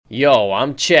Yo,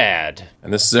 I'm Chad.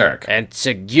 And this is Eric. And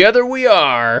together we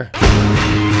are...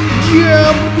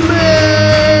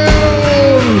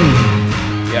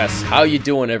 Yes, how you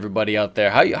doing, everybody out there?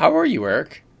 How are you,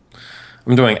 Eric?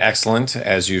 I'm doing excellent,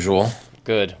 as usual.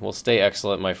 Good. Well, stay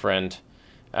excellent, my friend.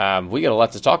 We got a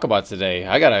lot to talk about today.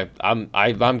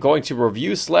 I'm going to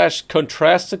review /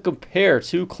 contrast and compare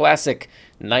two classic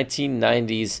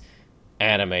 1990s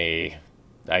anime,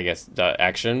 I guess,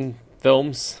 action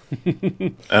films.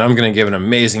 And I'm going to give an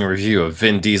amazing review of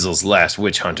Vin Diesel's Last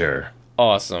Witch Hunter.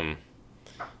 Awesome.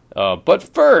 But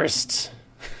first...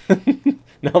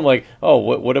 Now I'm like, oh,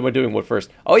 what am I doing? What first?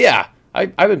 Oh, yeah.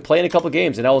 I've been playing a couple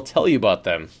games, and I will tell you about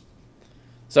them.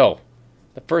 So...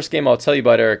 the first game I'll tell you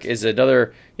about, Eric, is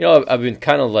another, I've been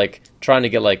kind of like trying to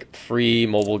get like free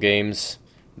mobile games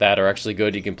that are actually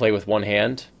good. You can play with one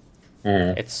hand.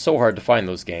 It's so hard to find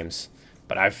those games,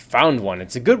 but I've found one.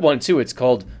 It's a good one too. It's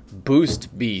called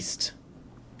Boost Beast.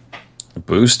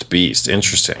 Boost Beast,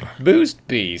 interesting. Boost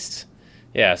Beast.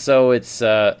 Yeah, so it's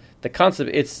the concept,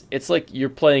 it's like you're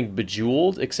playing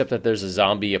Bejeweled, except that there's a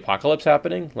zombie apocalypse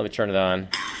happening. Let me turn it on.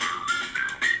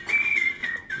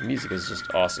 The music is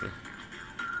just awesome.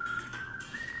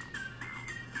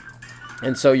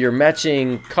 And so you're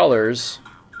matching colors,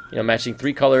 matching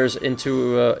 3 colors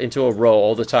into a row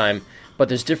all the time, but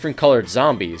there's different colored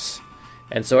zombies.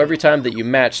 And so every time that you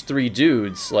match 3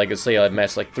 dudes, like let's say I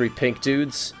match like 3 pink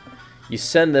dudes, you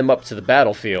send them up to the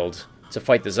battlefield to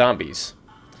fight the zombies.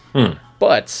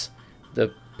 But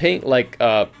the pink,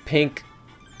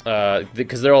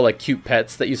 because they're all like cute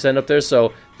pets that you send up there,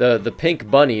 so the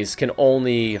pink bunnies can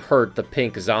only hurt the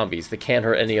pink zombies. They can't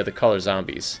hurt any other color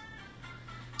zombies.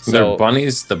 So, they're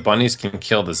bunnies. The bunnies can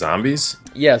kill the zombies.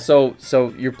 Yeah. So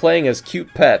you're playing as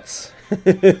cute pets,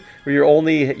 where you're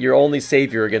only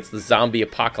savior against the zombie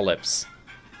apocalypse.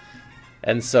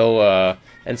 And so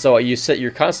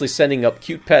you're constantly sending up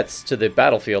cute pets to the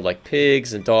battlefield, like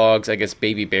pigs and dogs. I guess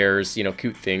baby bears,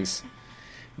 cute things.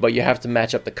 But you have to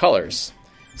match up the colors.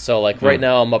 So like right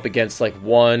now, I'm up against like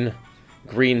one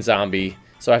green zombie.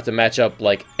 So I have to match up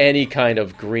like any kind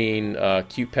of green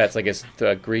cute pets, I guess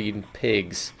green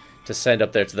pigs, to send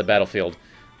up there to the battlefield.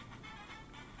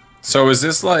 So is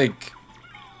this like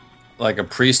a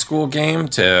preschool game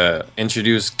to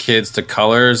introduce kids to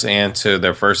colors and to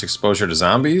their first exposure to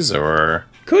zombies, or?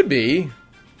 Could be.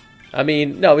 I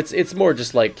mean, no, it's more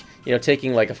just like,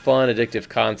 taking like a fun, addictive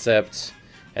concept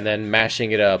and then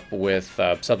mashing it up with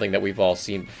something that we've all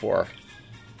seen before,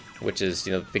 which is,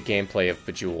 the gameplay of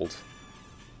Bejeweled.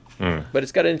 But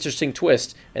it's got an interesting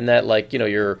twist in that, like,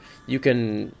 you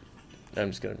can... I'm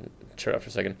just going to turn it off for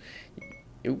a second.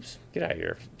 Oops, get out of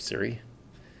here, Siri.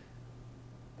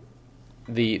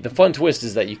 The fun twist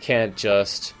is that you can't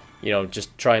just,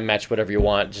 just try and match whatever you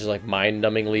want, just like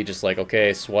mind-numbingly, just like,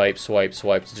 okay, swipe,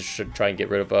 to just try and get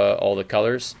rid of all the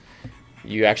colors.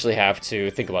 You actually have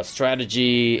to think about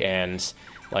strategy and,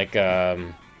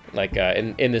 in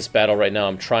this battle right now,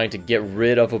 I'm trying to get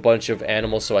rid of a bunch of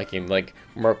animals so I can,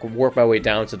 work my way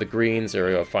down to the greens. There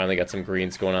we go, finally got some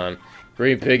greens going on.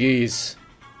 Green piggies.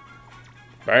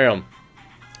 Bam.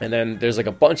 And then there's,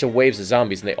 a bunch of waves of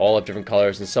zombies, and they all have different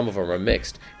colors, and some of them are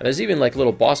mixed. And there's even,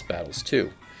 little boss battles,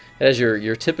 too. It has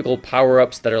your typical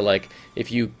power-ups that are,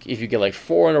 if you get,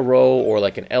 4 in a row, or,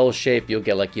 an L shape, you'll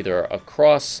get, either a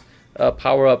cross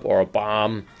power-up or a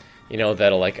bomb.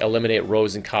 That'll eliminate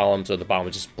rows and columns, or the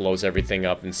bomb just blows everything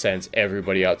up and sends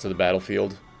everybody out to the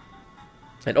battlefield.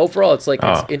 And overall, it's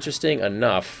it's interesting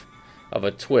enough of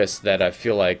a twist that I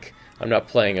feel like I'm not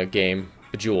playing a game,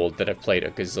 Bejeweled, that I've played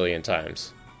a gazillion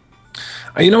times.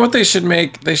 You know what they should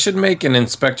make? They should make an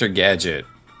Inspector Gadget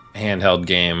handheld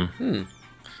game.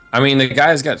 I mean, the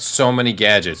guy's got so many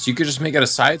gadgets. You could just make it a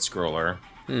side-scroller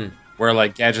where,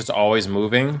 gadgets always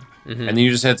moving. And then you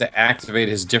just had to activate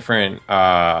his different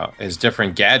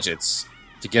gadgets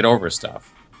to get over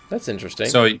stuff. That's interesting.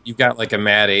 So you've got a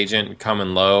mad agent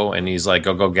coming low, and he's like,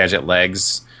 go gadget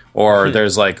legs, or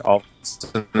there's the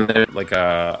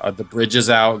bridge is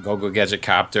out, go gadget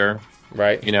copter,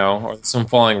 right? Or some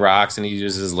falling rocks, and he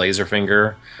uses his laser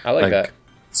finger. I like that.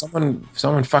 Someone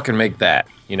fucking make that,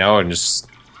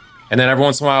 and then every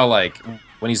once in a while,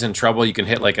 when he's in trouble, you can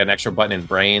hit an extra button in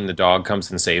brain. The dog comes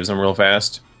and saves him real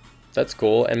fast. That's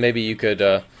cool. And maybe you could,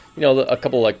 a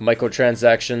couple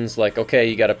microtransactions, okay,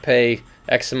 you got to pay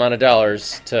X amount of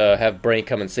dollars to have Brain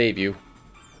come and save you.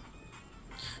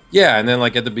 Yeah, and then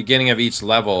at the beginning of each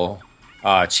level,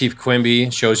 Chief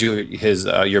Quimby shows you his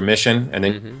your mission, and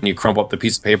then you crumple up the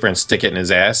piece of paper and stick it in his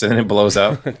ass, and then it blows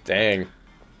up. Dang.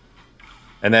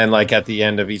 And then at the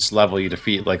end of each level, you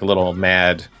defeat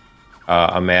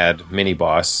a mad mini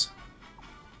boss.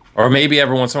 Or maybe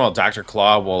every once in a while, Dr.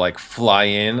 Claw will like fly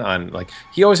in on like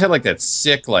he always had like that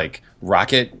sick like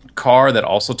rocket car that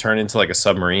also turned into like a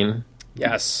submarine.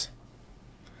 Yes.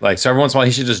 Like so, every once in a while,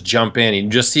 he should just jump in. You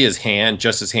can just see his hand,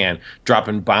 just his hand,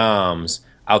 dropping bombs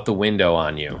out the window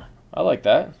on you. I like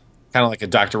that. Kind of like a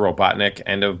Dr. Robotnik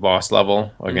end of boss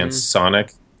level against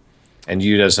Sonic, and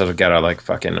you just sort of gotta like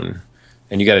fucking,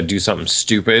 and you gotta do something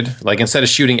stupid. Like instead of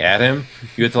shooting at him,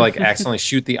 you have to like accidentally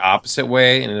shoot the opposite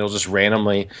way, and it'll just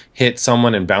randomly hit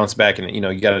someone and bounce back, and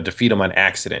you gotta defeat him on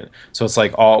accident. So it's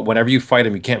like whenever you fight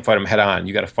him, you can't fight him head on.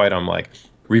 You gotta fight him like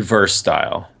reverse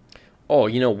style. Oh,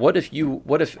 what if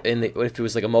it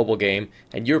was like a mobile game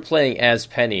and you're playing as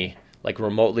Penny, like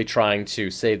remotely trying to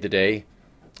save the day,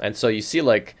 and so you see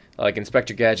like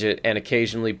Inspector Gadget and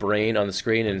occasionally Brain on the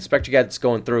screen, and Inspector Gadget's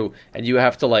going through, and you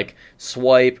have to like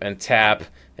swipe and tap,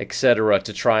 etc.,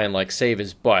 to try and like save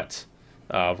his butt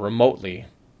remotely.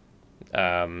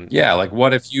 Yeah, like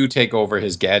what if you take over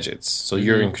his gadgets, so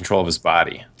you're in control of his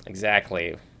body?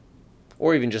 Exactly.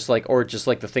 Or even just like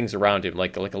the things around him,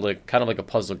 like kind of like a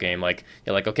puzzle game. Like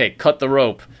you're like, okay, cut the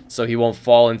rope so he won't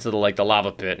fall into the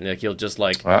lava pit, and like, he'll just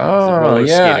like roller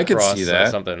skate I could across see that. or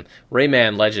something.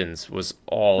 Rayman Legends was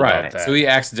all Right. about that. So he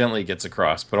accidentally gets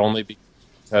across, but only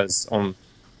because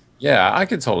yeah, I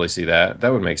could totally see that.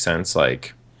 That would make sense.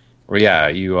 Like, or yeah,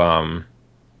 you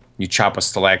chop a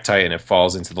stalactite and it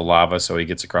falls into the lava, so he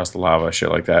gets across the lava, shit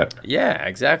like that. Yeah,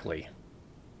 exactly.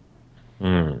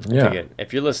 Yeah. Dig it.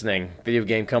 If you're listening, video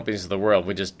game companies of the world,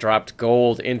 we just dropped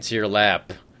gold into your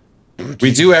lap.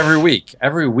 We do every week.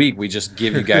 Every week we just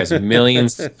give you guys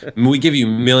millions. We give you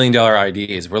 $1 million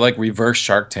ideas. We're like reverse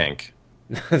Shark Tank.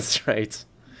 That's right.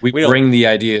 We don't- bring the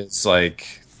ideas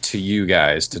like to you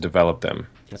guys to develop them.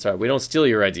 That's right. We don't steal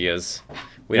your ideas.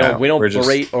 We Yeah, don't we're just-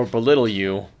 berate or belittle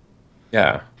you.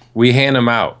 Yeah. We hand them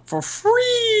out for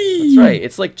free. That's right.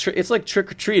 It's like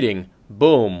trick or treating.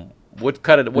 Boom. What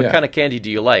kind of candy do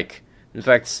you like? In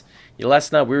fact,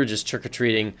 last night we were just trick or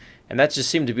treating, and that just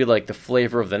seemed to be like the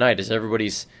flavor of the night. Is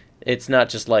everybody's? It's not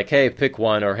just like, hey, pick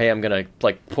one, or hey, I'm gonna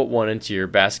like put one into your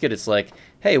basket. It's like,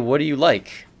 hey, what do you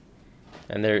like?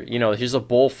 And there, here's a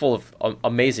bowl full of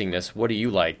amazingness. What do you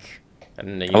like?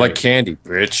 And I like candy,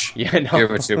 bitch. Yeah, no.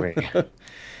 Give it to me.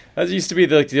 That used to be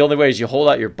the only way is you hold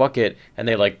out your bucket and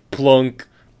they like plunk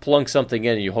something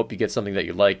in, and you hope you get something that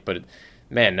you like. But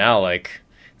man, now like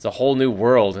it's a whole new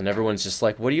world, and everyone's just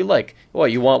like, "What do you like?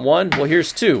 What, you want one? Well,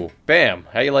 here's two. Bam!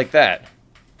 How you like that?"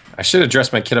 I should have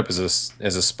dressed my kid up as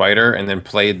a spider and then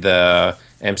played the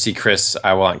MC Chris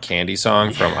 "I Want Candy"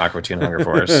 song from Aqua Teen Hunger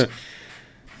Force.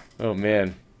 Oh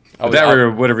man, But that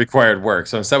would have required work.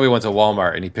 So instead, we went to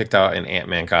Walmart and he picked out an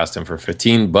Ant-Man costume for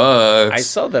 $15. I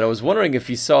saw that. I was wondering if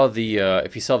he saw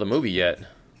the movie yet.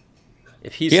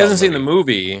 If He hasn't seen the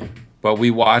movie, but we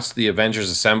watched the Avengers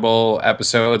Assemble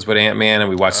episodes with Ant-Man, and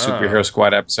we watched Superhero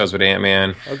Squad episodes with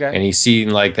Ant-Man. Okay. And he's seen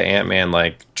like the Ant-Man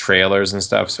like trailers and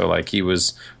stuff, so like he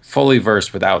was fully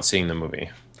versed without seeing the movie.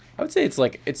 I would say it's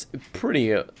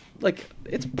pretty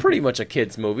it's pretty much a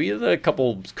kids movie. A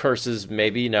couple curses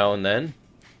maybe now and then.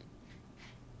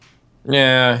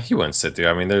 Yeah, he wouldn't sit there.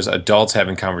 I mean, there's adults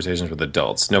having conversations with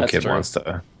adults. No That's kid true. wants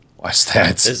to watch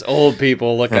that. There's old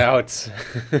people. Look out.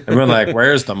 And we're like,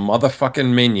 where's the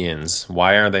motherfucking minions?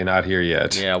 Why are they not here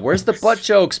yet? Yeah, where's the butt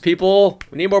jokes, people?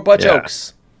 We need more butt Yeah.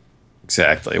 jokes.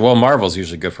 Exactly. Well, Marvel's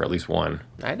usually good for at least one.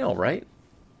 I know, right?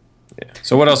 Yeah.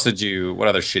 So what other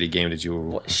shitty game did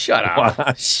you Shut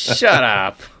up. Shut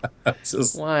up. It's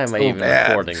just Why am I so even bad.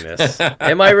 recording this?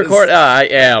 Am I recording? I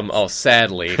am. Oh,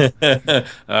 sadly.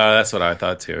 That's what I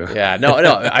thought too. Yeah, no.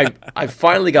 I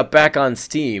finally got back on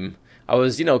Steam. I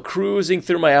was, cruising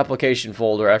through my application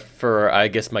folder for, I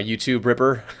guess, my YouTube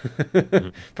ripper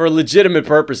for legitimate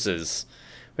purposes.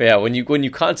 But yeah, when you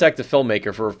contact a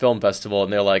filmmaker for a film festival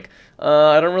and they're like,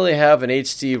 I don't really have an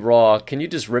HD RAW, can you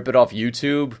just rip it off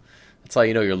YouTube? That's how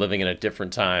you know you're living in a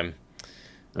different time.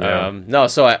 Yeah.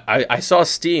 So I saw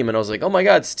Steam and I was like, oh my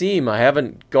god, Steam. I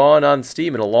haven't gone on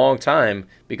Steam in a long time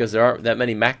because there aren't that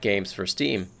many Mac games for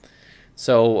Steam.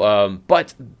 So,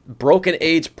 but Broken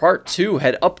Age Part 2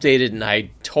 had updated and I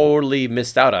totally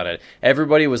missed out on it.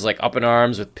 Everybody was like up in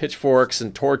arms with pitchforks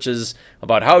and torches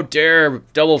about how dare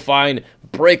Double Fine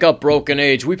break up Broken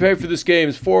Age. We paid for this game,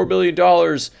 it's $4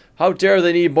 million. How dare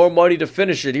they need more money to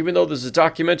finish it, even though there's a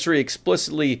documentary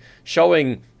explicitly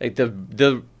showing like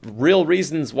the real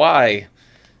reasons why.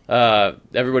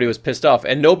 Everybody was pissed off,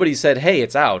 and nobody said, hey,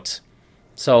 it's out.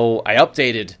 So I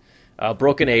updated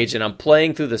Broken Age, and I'm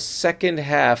playing through the second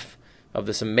half of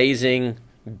this amazing,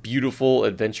 beautiful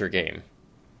adventure game.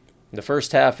 The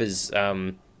first half is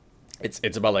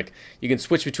It's about like you can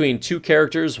switch between two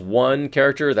characters. One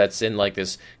character that's in like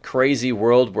this crazy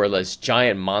world where this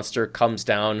giant monster comes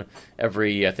down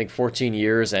every I think 14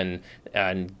 years and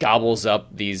gobbles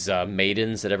up these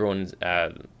maidens that everyone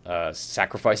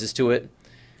sacrifices to it.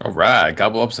 All right,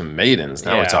 gobble up some maidens.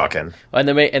 Now we're talking. And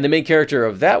the main character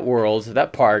of that world,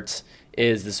 that part,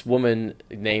 is this woman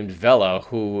named Vela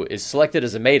who is selected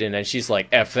as a maiden, and she's like,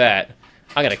 "F that,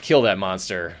 I'm gonna kill that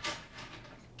monster."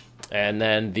 And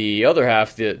then the other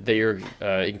half that you're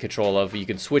in control of, you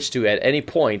can switch to at any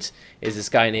point, is this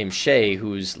guy named Shay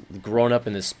who's grown up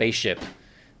in this spaceship.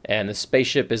 And the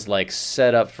spaceship is like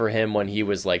set up for him when he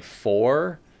was like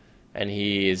 4, and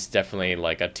he is definitely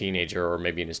like a teenager or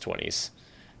maybe in his 20s.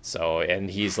 So, and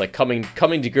he's like coming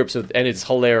to grips with, and it's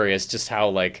hilarious just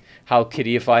how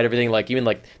kiddie-ified everything, like even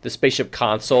like the spaceship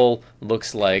console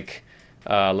looks like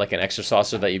an extra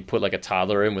saucer that you put like a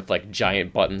toddler in with like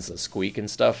giant buttons that squeak and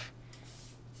stuff.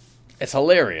 It's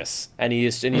hilarious, and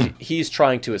he's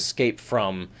trying to escape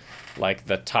from like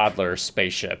the toddler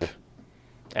spaceship,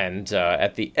 and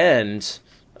at the end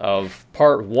of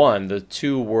part 1, the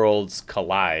two worlds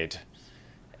collide,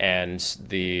 and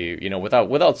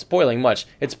without spoiling much,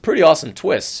 it's a pretty awesome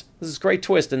twist. This is a great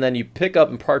twist, and then you pick up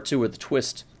in part 2 where the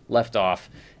twist left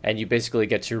off, and you basically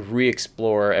get to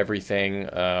re-explore everything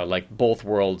like both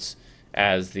worlds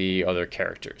as the other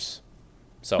characters.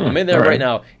 So I'm in there right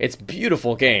now. It's a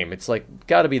beautiful game. It's like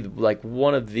got to be like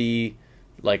one of the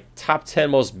like top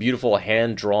 10 most beautiful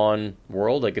hand-drawn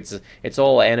world. Like it's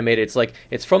all animated. It's like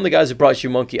it's from the guys who brought you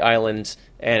Monkey Island,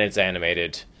 and it's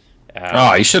animated.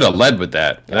 You should have led with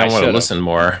that. I want to listen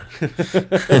more.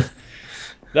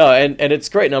 No, and it's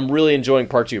great, and I'm really enjoying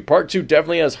part 2. Part 2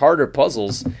 definitely has harder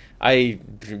puzzles. I'm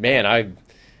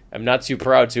not too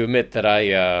proud to admit that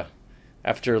I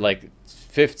after like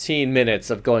 15 minutes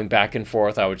of going back and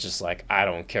forth, I was just like, I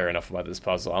don't care enough about this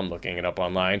puzzle. I'm looking it up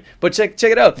online. But check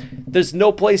it out. There's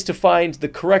no place to find the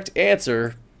correct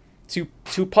answer to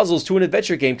puzzles to an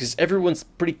adventure game because everyone's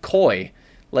pretty coy.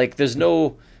 Like there's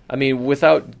no, I mean,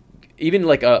 without even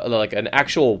like an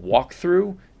actual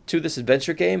walkthrough to this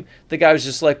adventure game, the guy was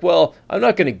just like, well, I'm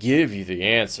not going to give you the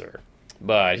answer,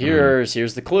 but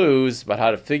here's the clues about how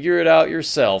to figure it out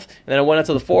yourself. And then I went out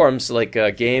to the forums, like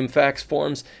GameFAQs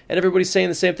forums, and everybody's saying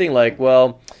the same thing, like,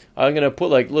 well, I'm going to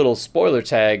put like little spoiler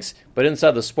tags, but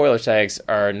inside the spoiler tags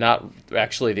are not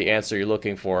actually the answer you're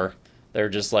looking for. They're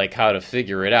just like how to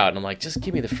figure it out. And I'm like, just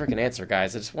give me the freaking answer,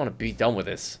 guys. I just want to be done with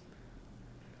this.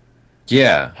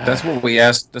 Yeah, that's what we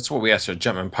asked. That's what we asked our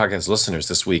Jumpman Podcast listeners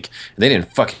this week, and they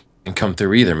didn't fucking come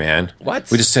through either, man. What?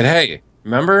 We just said, hey,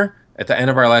 remember at the end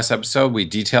of our last episode, we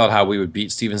detailed how we would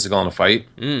beat Steven Seagal in a fight,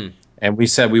 and we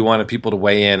said we wanted people to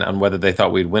weigh in on whether they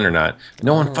thought we'd win or not.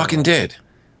 No one fucking did.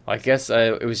 I guess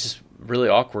it was just really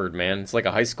awkward, man. It's like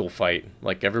a high school fight.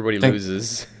 Like everybody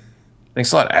loses.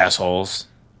 Thanks a lot, assholes.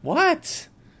 What?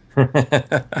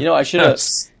 I should have.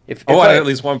 I wanted at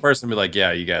least one person to be like,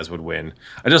 "Yeah, you guys would win."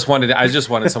 I just wanted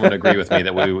someone to agree with me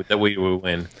that we would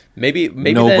win. Maybe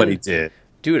nobody did.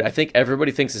 Dude, I think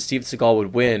everybody thinks that Steven Seagal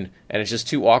would win, and it's just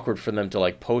too awkward for them to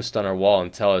like post on our wall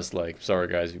and tell us like, "Sorry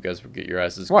guys, you guys would get your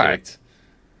asses kicked."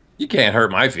 You can't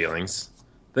hurt my feelings.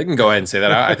 They can go ahead and say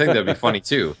that. I think that'd be funny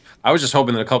too. I was just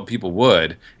hoping that a couple people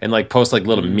would and like post like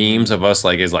little memes of us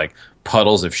like as like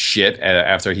puddles of shit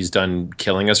after he's done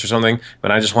killing us or something.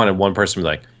 But I just wanted one person to be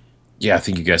like, yeah, I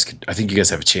think you guys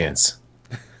have a chance.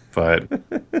 But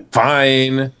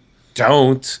fine,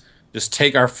 don't. Just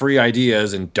take our free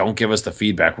ideas and don't give us the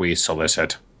feedback we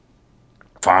solicit.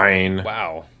 Fine.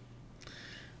 Wow,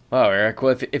 Eric.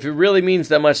 Well, if it really means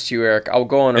that much to you, Eric, I'll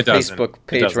go on our Facebook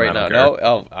page right now.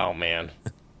 No, oh man.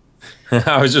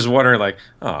 I was just wondering, like,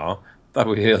 thought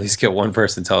we'd at least get one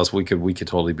person to tell us we could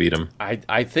totally beat him.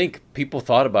 I think people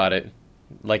thought about it.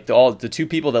 Like the two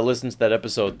people that listened to that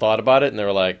episode thought about it, and they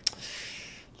were like,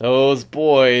 "Those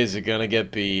boys are gonna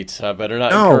get beat. I better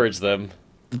not encourage them."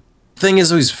 Thing is,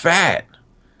 he's fat.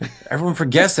 Everyone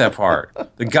forgets that part.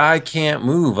 The guy can't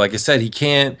move. Like I said, he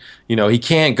can't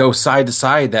go side to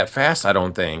side that fast. I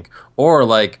don't think, or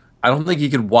like I don't think he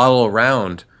could waddle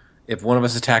around if one of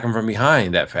us attack him from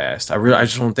behind that fast. I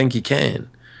just don't think he can.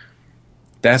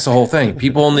 That's the whole thing.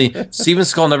 Steven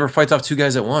Seagal never fights off two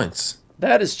guys at once.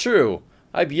 That is true.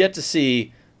 I've yet to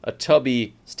see a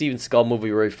tubby Steven Seagal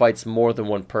movie where he fights more than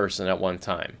one person at one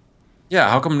time. Yeah,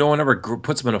 how come no one ever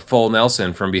puts him in a full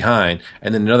Nelson from behind,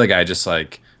 and then another guy just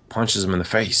like punches him in the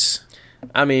face?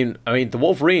 I mean, the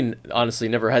Wolverine honestly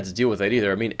never had to deal with that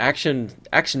either. I mean, action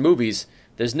movies.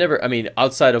 There's never. I mean,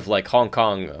 outside of like Hong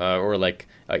Kong or like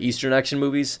Eastern action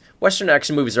movies, Western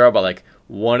action movies are all about like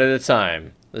one at a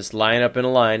time. Let's line up in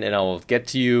a line, and I'll get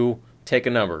to you. Take a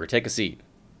number, or take a seat.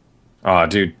 Oh,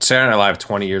 dude, Saturday Night Live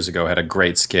 20 years ago had a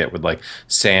great skit with like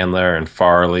Sandler and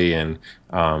Farley and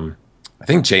I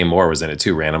think Jay Moore was in it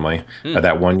too randomly.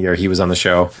 That one year he was on the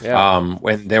show. Yeah.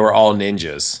 When they were all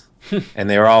ninjas. And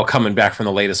they were all coming back from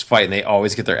the latest fight and they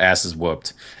always get their asses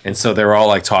whooped. And so they were all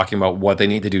like talking about what they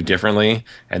need to do differently.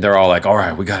 And they're all like, all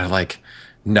right, we got to like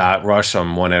not rush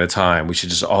them one at a time. We should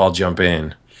just all jump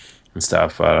in and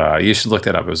stuff. But you should look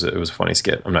that up. It was a funny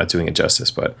skit. I'm not doing it justice,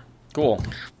 but Cool.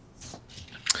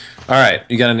 all right.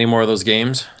 You got any more of those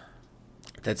games?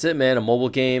 That's it, man. A mobile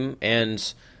game,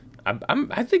 and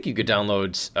I think you could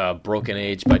download Broken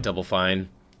Age by Double Fine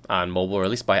on mobile, or at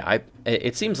least by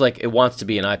It seems like it wants to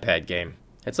be an iPad game.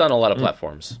 It's on a lot of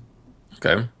platforms.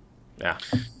 Okay. Yeah.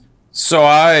 So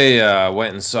I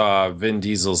went and saw Vin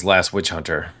Diesel's Last Witch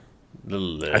Hunter.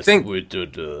 I think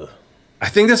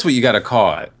that's what you got to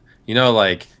call it. You know,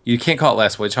 like you can't call it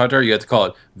Last Witch Hunter. You have to call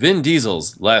it Vin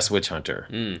Diesel's Last Witch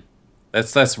Hunter.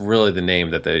 That's really the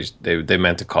name that they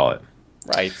meant to call it.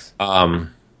 Right.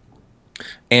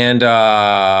 And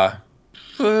well,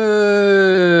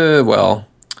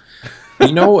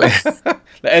 you know,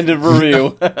 The end of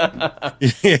review.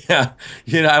 yeah,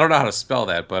 I don't know how to spell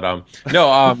that, but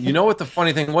no, you know what the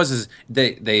funny thing was is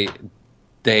they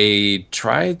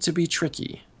tried to be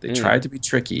tricky. They tried to be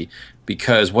tricky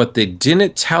because what they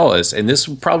didn't tell us, and this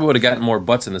probably would have gotten more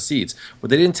butts in the seats, what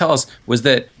they didn't tell us was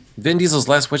that Vin Diesel's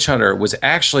Last Witch Hunter was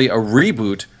actually a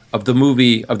reboot of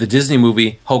the Disney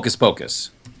movie Hocus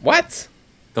Pocus. What?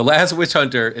 The Last Witch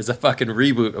Hunter is a fucking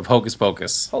reboot of Hocus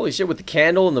Pocus. Holy shit, with the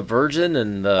candle and the virgin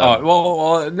and the... Oh,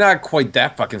 well, not quite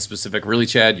that fucking specific. Really,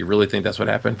 Chad? You really think that's what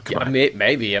happened? Come on.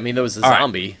 Maybe. I mean, there was a All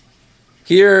zombie. Right.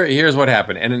 Here's what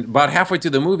happened. And about halfway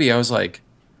through the movie, I was like,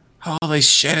 holy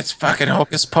shit, it's fucking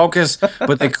Hocus Pocus.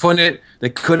 But they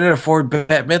couldn't afford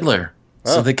Bette Midler.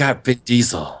 So they got Vin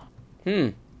Diesel.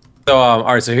 So, all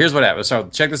right, so here's what happened. So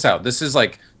check this out. This is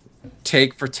like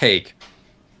take for take.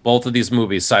 Both of these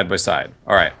movies side by side.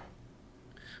 All right.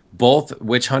 Both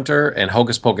Witch Hunter and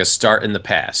Hocus Pocus start in the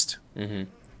past. Mm-hmm.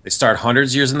 They start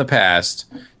hundreds of years in the past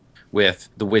with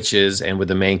the witches and with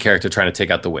the main character trying to take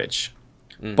out the witch.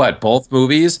 Mm. But both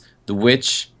movies, the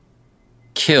witch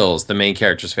kills the main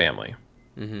character's family.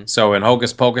 Mm-hmm. So in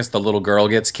Hocus Pocus, the little girl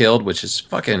gets killed, which is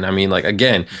fucking, I mean, like,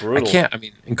 again, brutal.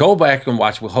 Go back and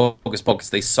watch with Hocus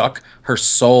Pocus. They suck her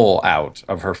soul out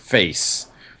of her face.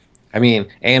 I mean,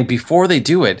 and before they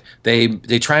do it, they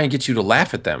try and get you to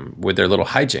laugh at them with their little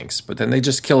hijinks, but then they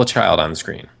just kill a child on the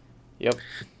screen. Yep.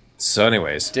 So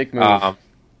anyways. Dick move.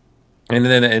 And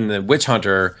then in the Witch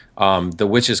Hunter, the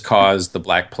witches caused the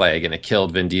Black Plague, and it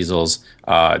killed Vin Diesel's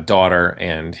daughter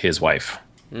and his wife.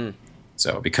 Mm.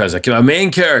 So because a main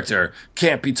character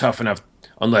can't be tough enough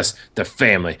unless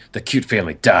the cute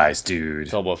family dies, dude.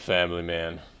 It's all about family,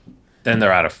 man. Then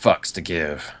they're out of fucks to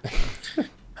give.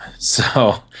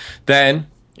 So then,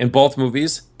 in both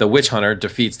movies, the witch hunter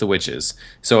defeats the witches.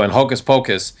 So in Hocus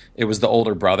Pocus, it was the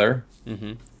older brother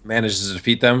manages to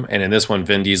defeat them, and in this one,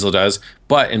 Vin Diesel does.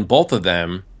 But in both of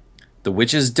them, the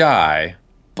witches die,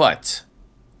 but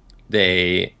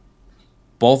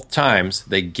both times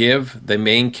they give the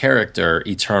main character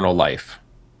eternal life.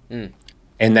 Mm.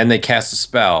 And then they cast a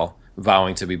spell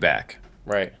vowing to be back.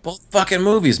 Right. Both fucking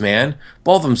movies, man.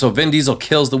 Both of them. So Vin Diesel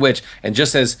kills the witch, and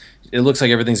just as it looks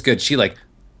like everything's good, she like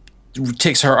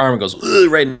takes her arm and goes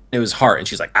right into his heart, and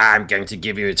she's like, I'm going to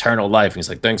give you eternal life. And he's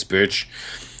like, thanks, bitch.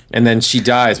 And then she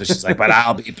dies, but she's like, but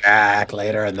I'll be back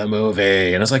later in the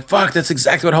movie. And I was like, fuck, that's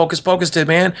exactly what Hocus Pocus did,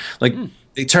 man. Like,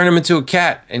 they turned him into a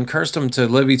cat and cursed him to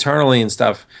live eternally and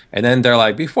stuff. And then they're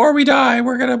like, before we die,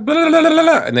 we're going to blah, blah, blah, blah,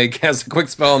 blah. And they cast a quick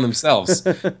spell on themselves.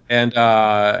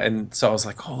 and so I was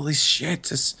like, holy shit,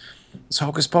 this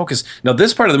Hocus Pocus. Now,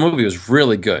 this part of the movie was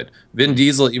really good. Vin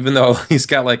Diesel, even though he's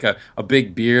got like a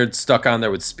big beard stuck on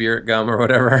there with spirit gum or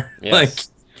whatever, yes. Like,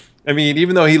 I mean,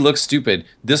 even though he looks stupid,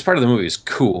 this part of the movie is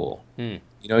cool. You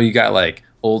know, you got like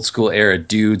old school era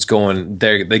dudes going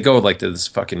there. They go like to this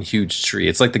fucking huge tree.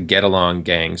 It's like the Get Along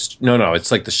Gangs. No,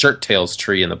 it's like the Shirt Tails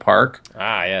tree in the park.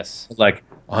 Ah, yes. Like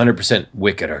 100%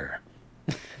 wickeder.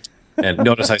 And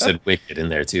notice I said wicked in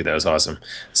there too. That was awesome.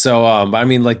 So, I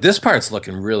mean, like this part's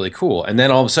looking really cool. And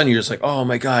then all of a sudden you're just like, oh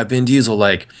my God, Vin Diesel,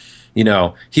 like, you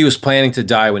know, he was planning to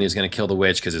die when he was going to kill the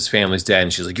witch because his family's dead.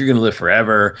 And she's like, you're going to live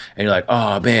forever. And you're like,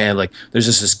 oh, man, like, there's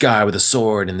just this guy with a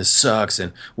sword and this sucks.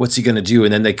 And what's he going to do?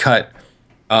 And then they cut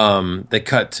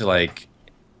to, like,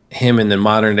 him in the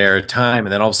modern era time.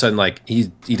 And then all of a sudden, like, he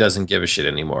doesn't give a shit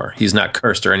anymore. He's not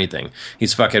cursed or anything.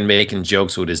 He's fucking making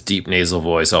jokes with his deep nasal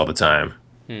voice all the time.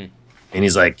 And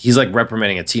he's like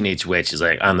reprimanding a teenage witch. He's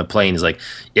like, on the plane, he's like,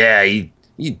 yeah, you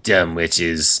dumb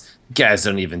witches. Guys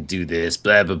don't even do this,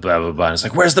 blah, blah, blah, blah, blah. And it's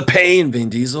like, where's the pain, Vin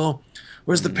Diesel?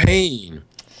 Where's the pain?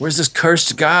 Where's this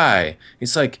cursed guy?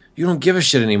 It's like, you don't give a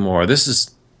shit anymore. This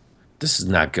is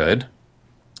not good.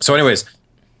 So, anyways,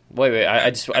 Wait. I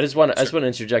just want to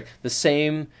interject. The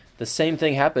same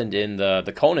thing happened in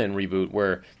the Conan reboot,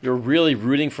 where you're really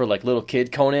rooting for like little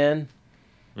kid Conan.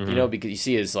 You know, because you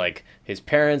see his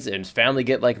parents and his family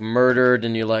get like murdered,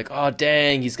 and you're like, oh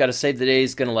dang, he's got to save the day.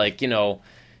 He's gonna like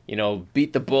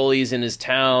beat the bullies in his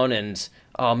town, and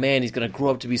oh man, he's gonna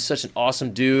grow up to be such an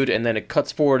awesome dude. And then it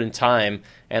cuts forward in time,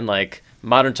 and like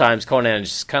modern times, Conan is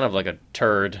just kind of like a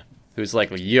turd who's like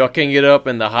yucking it up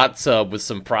in the hot tub with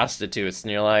some prostitutes,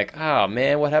 and you're like, oh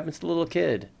man, what happened to the little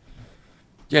kid?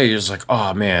 yeah, you're just like,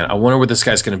 oh man, I wonder what this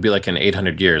guy's going to be like in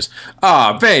 800 years.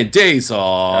 Ah, Van Diesel.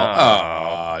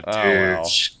 Ah,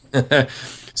 douche. Well.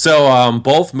 So,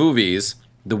 both movies,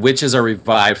 the witches are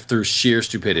revived through sheer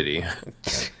stupidity.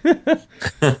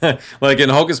 Like in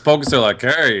Hocus Pocus, they're like,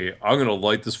 hey, I'm going to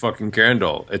light this fucking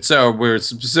candle. It's where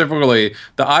specifically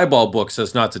the eyeball book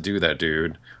says not to do that,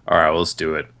 dude. All right, well, let's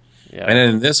do it. Yeah. And then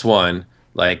in this one,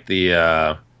 like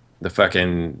the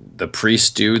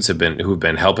priest dudes who've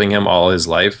been helping him all his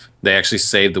life. They actually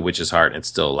saved the witch's heart, and it's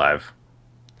still alive.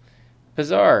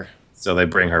 Bizarre. So they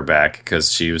bring her back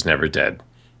because she was never dead.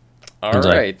 All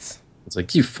right. It's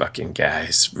like, you fucking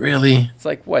guys, really? It's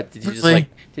like, what? Did you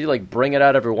just bring it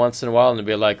out every once in a while and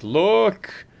be like,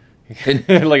 look, like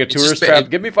a tourist trap?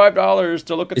 Give me $5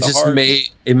 to look at the heart.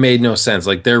 It made no sense.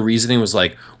 Like their reasoning was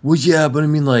like, well, yeah, but I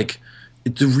mean, like,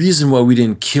 the reason why we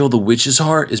didn't kill the witch's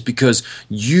heart is because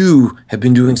you have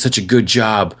been doing such a good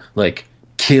job, like,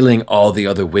 killing all the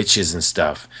other witches and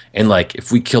stuff. And, like,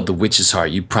 if we killed the witch's heart,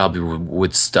 you probably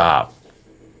would stop.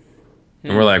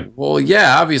 And we're like, well,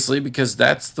 yeah, obviously, because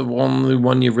that's the only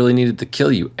one you really needed to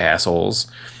kill, you assholes.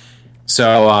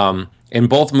 So, in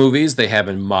both movies, they have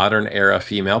a modern-era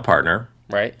female partner.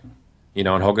 Right. You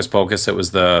know, in Hocus Pocus, it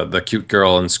was the cute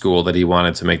girl in school that he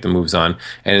wanted to make the moves on.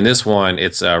 And in this one,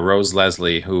 it's Rose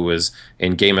Leslie, who was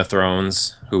in Game of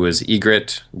Thrones, who was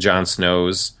Ygritte, Jon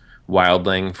Snow's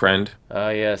wildling friend.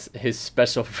 Yes, his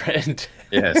special friend.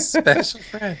 Yes, special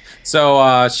friend.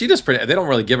 So she does pretty... They don't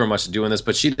really give her much to do in this,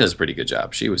 but she does a pretty good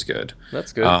job. She was good.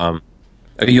 That's good.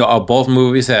 Both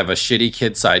movies have a shitty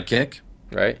kid sidekick.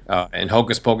 Right. In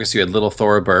Hocus Pocus, you had little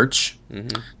Thora Birch.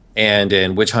 Mm-hmm. And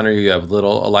in Witch Hunter, you have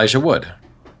little Elijah Wood.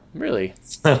 Really?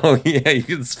 Oh, yeah,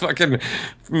 it's fucking,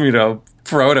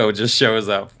 Frodo just shows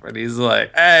up. And he's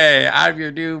like, hey, I'm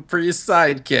your new priest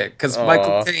sidekick. Because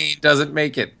Michael Caine doesn't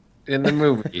make it in the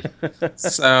movie.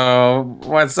 So,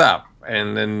 what's up?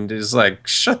 And then he's like,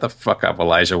 shut the fuck up,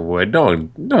 Elijah Wood. No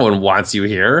one wants you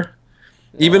here.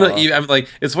 Even I'm like,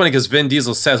 it's funny because Vin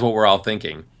Diesel says what we're all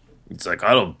thinking. It's like,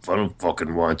 I don't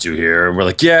fucking want you here. And we're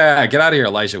like, yeah, get out of here,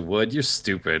 Elijah Wood. You're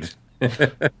stupid.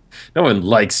 No one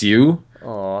likes you.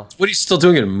 Aw. What are you still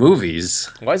doing in movies?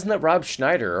 Why isn't that Rob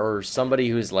Schneider or somebody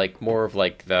who's like more of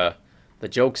like the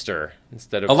jokester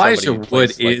instead of Elijah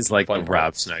Wood is like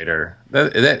Rob Schneider.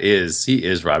 He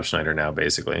is Rob Schneider now,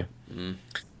 basically.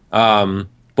 Mm.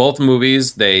 Both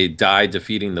movies, they die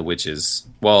defeating the witches.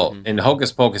 Well, in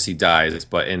Hocus Pocus, he dies,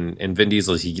 but in Vin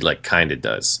Diesel, he like kind of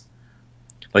does.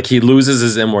 Like, he loses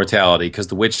his immortality because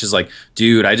the witch is like,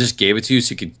 dude, I just gave it to you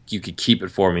so you could keep it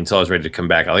for me until I was ready to come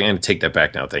back. I'm going to take that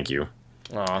back now, thank you.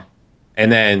 Aw.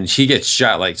 And then she gets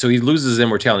shot, so he loses his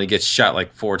immortality, he gets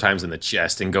shot 4 times in the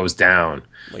chest and goes down.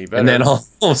 Well, and then all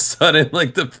of a sudden,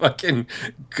 the fucking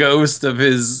ghost of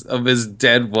his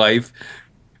dead wife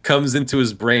comes into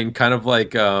his brain, kind of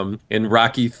like in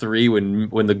Rocky 3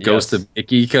 when the ghost of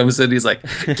Mickey comes in. He's like,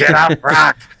 get up,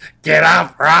 Rock! Get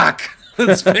up, Rock!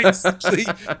 It's basically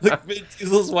like Vin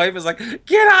Diesel's wife is like,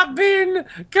 get up, Vin!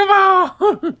 Come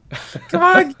on! Come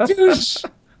on, douche!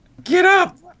 Get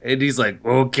up! And he's like,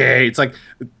 okay. It's like,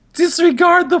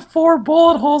 disregard the 4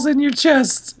 bullet holes in your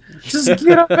chest. Just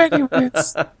get up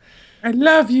anyways. I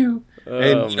love you. Oh,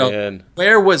 and, man.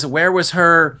 Where was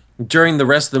her during the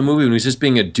rest of the movie when he was just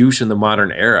being a douche in the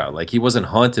modern era? Like, he wasn't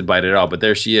haunted by it at all, but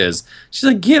there she is. She's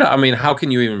like, get up. I mean, how can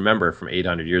you even remember from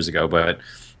 800 years ago? But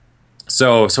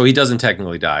so he doesn't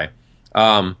technically die.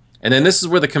 And then this is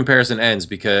where the comparison ends,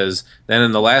 because then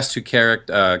in the last 2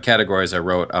 categories I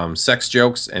wrote sex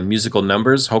jokes and musical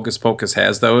numbers. Hocus Pocus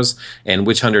has those, and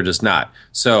Witch Hunter does not.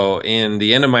 So in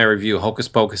the end of my review, Hocus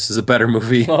Pocus is a better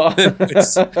movie than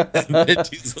Vin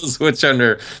Diesel's Witch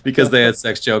Hunter because they had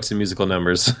sex jokes and musical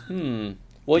numbers.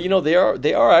 Well, they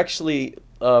are actually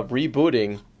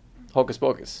rebooting Hocus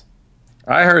Pocus.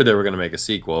 I heard they were going to make a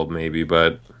sequel, maybe,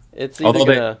 but it's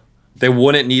either they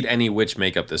wouldn't need any witch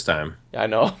makeup this time. I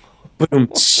know. Boom.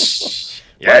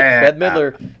 Yeah.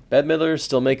 Bette Midler is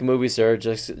still making movies there.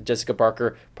 Jessica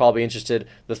Parker, probably interested.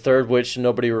 The third witch,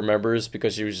 nobody remembers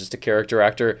because she was just a character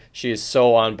actor. She is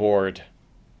so on board.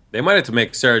 They might have to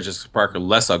make Sarah Jessica Parker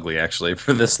less ugly, actually,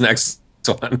 for this next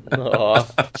one.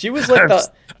 She was like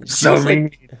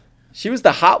she was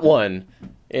the hot one.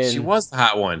 She was the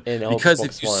hot one. Because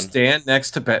if you stand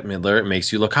next to Bette Midler, it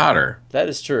makes you look hotter. That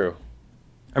is true.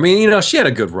 I mean, she had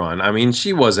a good run. I mean,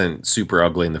 she wasn't super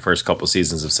ugly in the first couple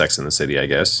seasons of Sex and the City, I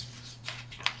guess.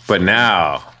 But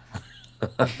now...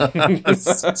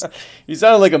 You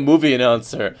sound like a movie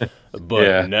announcer.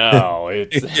 But now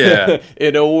it's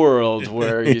in a world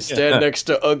where you stand next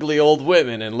to ugly old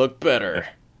women and look better.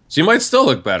 She might still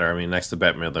look better. I mean, next to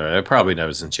Bette Midler. It probably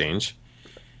doesn't change.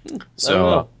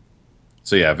 So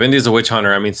yeah, Vin Diesel Witch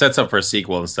Hunter, I mean, sets up for a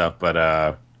sequel and stuff. But,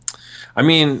 I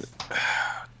mean...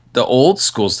 The old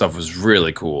school stuff was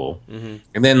really cool,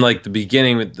 and then like the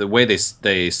beginning with the way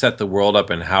they set the world up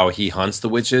and how he hunts the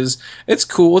witches, it's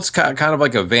cool. It's kind of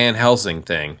like a Van Helsing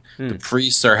thing. The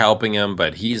priests are helping him,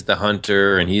 but he's the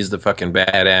hunter and he's the fucking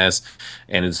badass.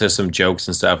 And it's just some jokes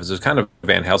and stuff. It's just kind of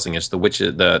Van Helsing-ish.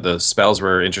 The spells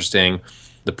were interesting,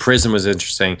 the prison was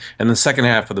interesting, and the second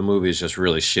half of the movie is just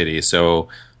really shitty. So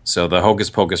the Hocus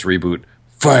Pocus reboot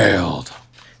failed.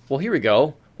 Well, here we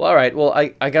go. Well, all right. Well,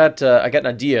 I got an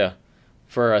idea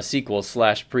for a sequel /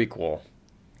 prequel,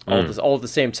 all at the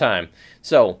same time.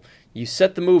 So you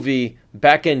set the movie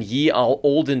back in ye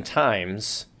olden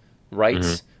times,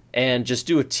 right? And just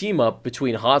do a team up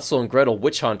between Hansel and Gretel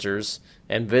witch hunters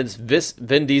and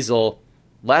Vin Diesel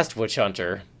Last Witch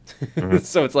Hunter.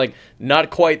 So it's like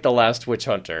not quite the Last Witch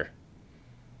Hunter.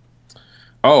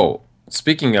 Oh,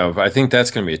 speaking of, I think that's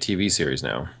going to be a TV series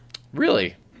now.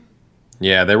 Really?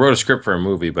 Yeah, they wrote a script for a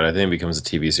movie, but I think it becomes a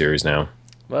TV series now.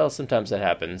 Well, sometimes that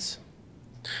happens.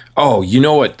 Oh, you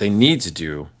know what they need to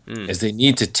do is they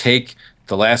need to take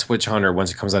The Last Witch Hunter once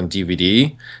it comes on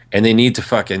DVD, and they need to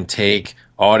fucking take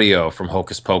audio from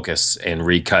Hocus Pocus and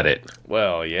recut it.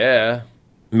 Well, yeah.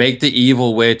 Make the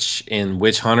evil witch in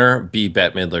Witch Hunter be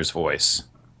Bette Midler's voice.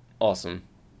 Awesome.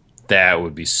 That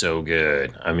would be so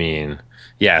good. I mean...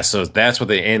 Yeah, so that's what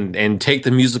they and take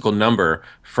the musical number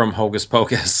from Hocus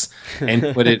Pocus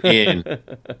and put it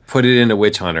into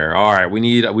Witch Hunter. All right, we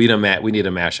need a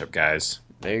mashup, guys.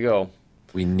 There you go.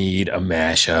 We need a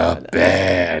mashup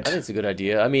bad. I think it's a good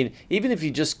idea. I mean, even if you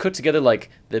just put together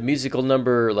like the musical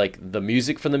number, like the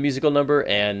music from the musical number,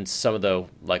 and some of the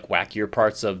like wackier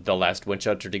parts of The Last Witch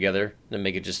Hunter together, and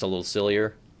make it just a little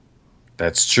sillier.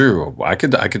 That's true. I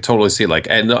could totally see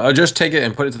and I'll just take it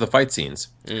and put it to the fight scenes.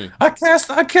 I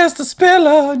cast a spell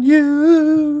on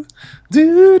you.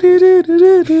 Do do do do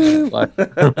do do.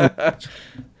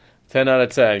 10 out of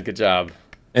 10. Good job.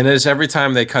 And it's every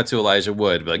time they cut to Elijah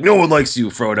Wood, be like, "No one likes you,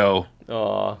 Frodo.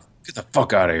 Aw, get the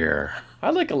fuck out of here."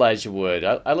 I like Elijah Wood.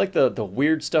 I like the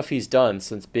weird stuff he's done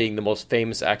since being the most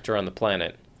famous actor on the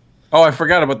planet. Oh, I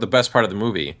forgot about the best part of the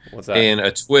movie. What's that? In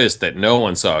a twist that no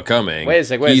one saw coming. Wait a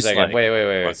second.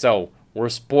 Wait. So, we're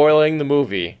spoiling the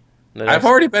movie. I've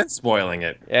already been spoiling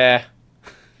it. Yeah.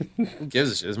 Who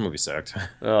gives a shit? This movie sucked.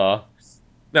 Aw.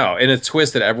 No, in a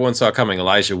twist that everyone saw coming,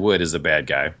 Elijah Wood is the bad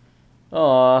guy.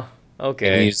 Aw.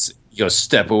 Okay. And he goes,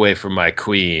 "Step away from my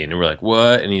queen." And we're like,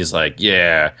 "What?" And he's like,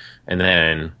 "Yeah." And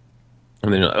then,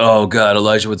 oh god,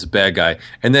 Elijah Wood's a bad guy.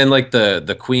 And then like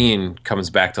the queen comes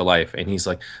back to life, and he's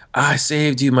like, "I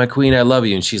saved you, my queen. I love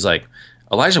you." And she's like,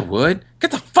 "Elijah Wood,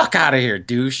 get the fuck out of here,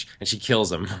 douche!" And she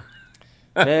kills him.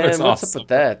 Man, what's awesome. Up with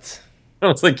that? I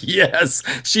was like, yes,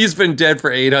 she's been dead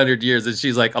for 800 years, and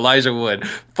she's like, "Elijah Wood,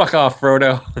 fuck off,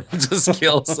 Frodo." Just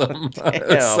kills him.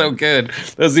 It's so good.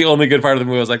 That's the only good part of the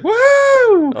movie. I was like,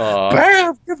 woo!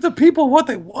 Bam! Give the people what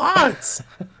they want.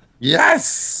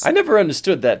 Yes. I never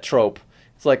understood that trope.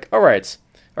 It's like, all right,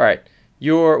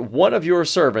 you're one of your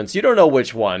servants. You don't know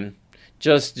which one.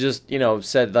 Just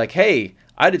said like, "Hey,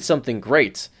 I did something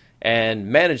great," and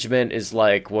management is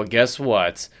like, "Well, guess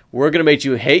what? We're gonna make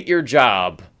you hate your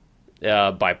job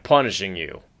by punishing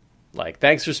you. Like,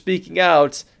 thanks for speaking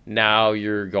out. Now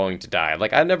you're going to die."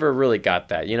 Like, I never really got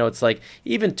that. It's like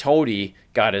even Toady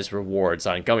got his rewards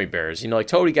on gummy bears. Like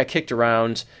Toady got kicked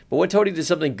around, but when Toady did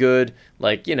something good,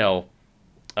 like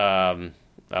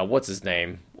what's his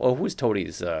name? Well, who's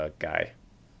Toady's guy?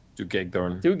 Duke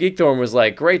Gagthorn. Duke Gagthorn was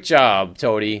like, "Great job,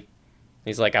 Toady."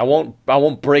 He's like, I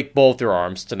won't break both your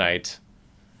arms tonight."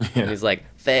 Yeah. And he's like,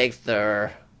 "Thanks,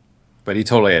 sir." But he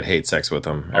totally had hate sex with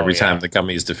him every time the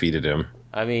gummies defeated him.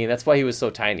 I mean, that's why he was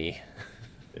so tiny.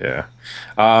 Yeah.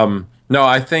 No,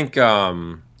 I think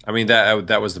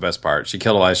that was the best part. She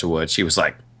killed Elijah Wood. She's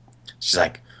like,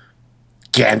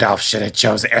 "Gandalf should have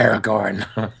chose Aragorn."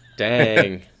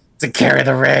 Dang. To carry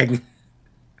the ring.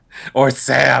 Or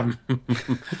Sam,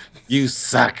 you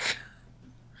suck.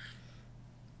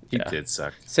 He Yeah. did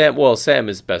suck. Sam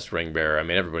is best ring bearer. I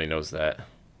mean, everybody knows that.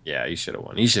 Yeah, he should have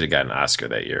won. He should have gotten an Oscar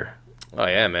that year. Oh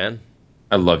yeah, man.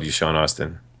 I love you, Sean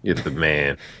Austin. You're the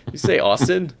man. You say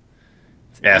Austin?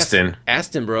 Aston.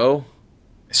 Aston, bro.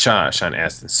 Sean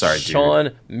Astin. Sorry, dude.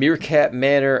 Sean Meerkat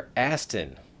Manor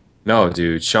Aston. No,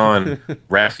 dude. Sean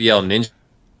Raphael Ninja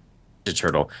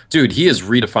Turtle. Dude, he has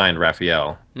redefined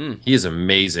Raphael. He is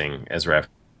amazing as Word.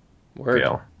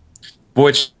 Raphael.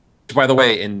 Which, by the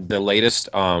way, in the latest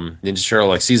Ninja Turtle,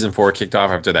 like season 4 kicked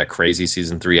off after that crazy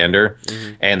season 3 ender,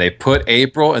 and they put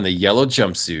April in the yellow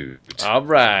jumpsuit. All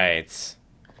right.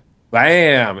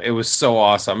 Bam! It was so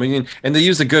awesome. I mean, and they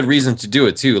used a good reason to do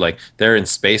it too. Like they're in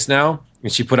space now, and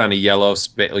she put on a yellow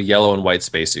and white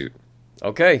spacesuit.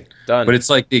 Okay, done. But it's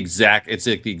like the exact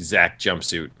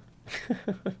jumpsuit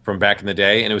from back in the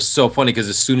day, and it was so funny because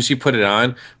as soon as she put it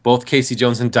on, both Casey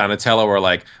Jones and Donatello were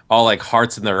like all like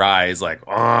hearts in their eyes, like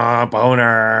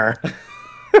boner.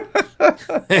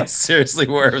 They seriously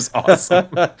were. It was awesome.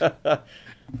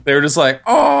 They were just like,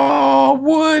 oh,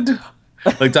 wood.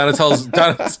 Like Donatello's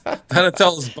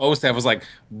bow staff was like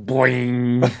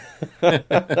boing.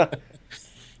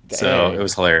 So it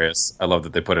was hilarious. I love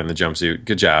that they put her in the jumpsuit.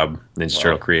 Good job, Ninja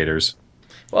Turtle creators.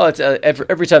 Well, it's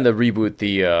every time they reboot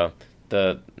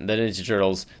the Ninja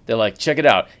Turtles, they're like, check it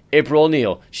out, April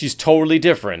O'Neil, she's totally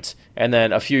different. And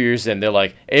then a few years in, they're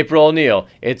like, April O'Neil,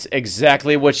 it's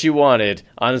exactly what you wanted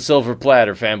on a silver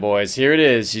platter, fanboys. Here it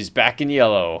is. She's back in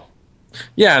yellow.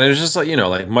 Yeah, and it was just like,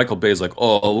 like Michael Bay's like,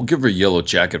 oh, we'll give her a yellow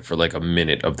jacket for like a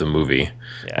minute of the movie.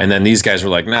 Yeah. And then these guys were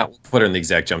like, nah, we'll put her in the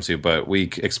exact jumpsuit, but we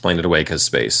explained it away because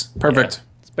space. Perfect.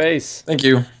 Yeah. Space. Thank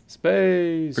you.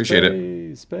 Space. Appreciate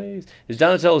it. Space. Does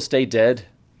Donatello stay dead?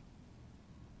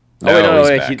 No, oh, wait, no, he's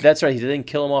wait. back. That's right. He didn't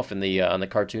kill him off in the on the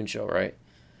cartoon show, right?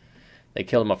 They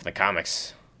killed him off in the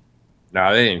comics.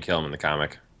 No, they didn't kill him in the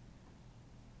comic.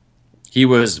 He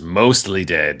was mostly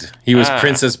dead. He was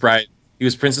Princess Bride. He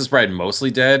was Princess Bride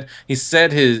mostly dead. He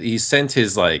said he sent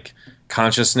his like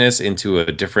consciousness into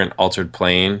a different altered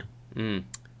plane, and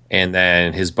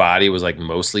then his body was like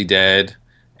mostly dead.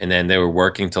 And then they were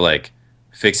working to like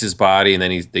fix his body, and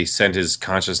then they sent his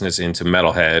consciousness into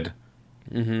Metalhead.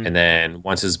 And then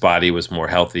once his body was more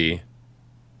healthy,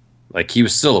 like he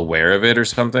was still aware of it or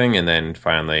something, and then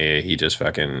finally he just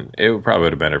it probably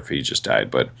would have been better if he just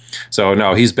died. But so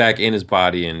no, he's back in his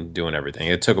body and doing everything.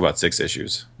 It took about 6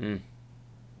 issues.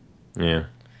 Yeah,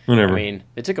 whatever. I mean,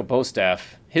 they took his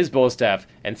bow staff,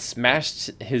 and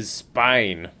smashed his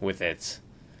spine with it.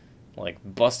 Like,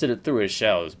 busted it through his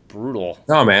shell. It was brutal.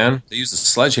 No, man, they used a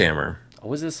sledgehammer. Oh,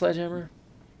 was it a sledgehammer?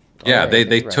 Yeah, right,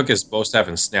 they took his bow staff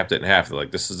and snapped it in half. They're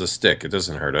like, this is a stick. It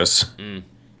doesn't hurt us. It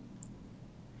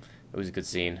was a good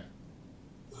scene.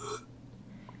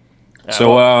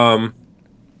 So, I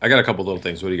got a couple little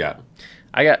things. What do you got?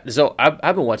 I've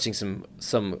been watching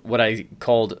some what I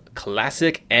called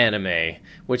classic anime,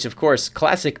 which of course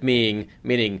classic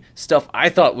meaning stuff I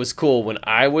thought was cool when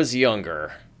I was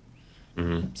younger.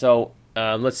 So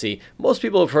let's see. Most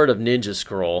people have heard of Ninja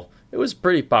Scroll. It was a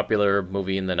pretty popular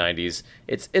movie in the 90s.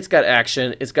 It's got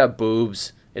action, it's got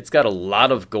boobs, it's got a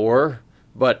lot of gore,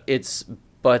 but it's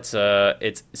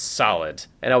solid,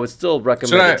 and I would still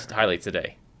recommend it highly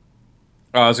today.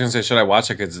 Oh, I was gonna say, should I watch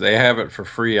it? Because they have it for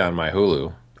free on my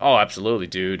Hulu. Oh, absolutely,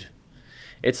 dude.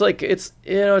 It's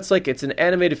an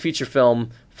animated feature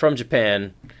film from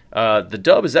Japan. The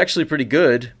dub is actually pretty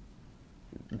good,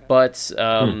 but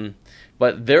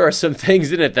there are some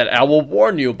things in it that I will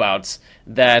warn you about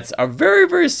that are very,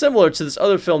 very similar to this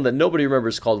other film that nobody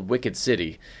remembers called Wicked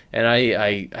City. And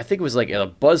I think it was like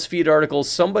a BuzzFeed article.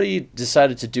 Somebody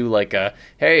decided to do like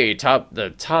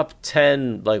the top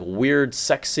 10 like weird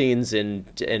sex scenes in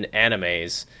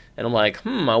animes. And I'm like,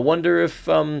 I wonder if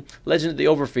Legend of the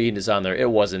Overfiend is on there.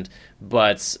 It wasn't,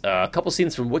 but a couple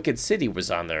scenes from Wicked City was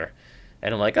on there.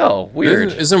 And I'm like, oh,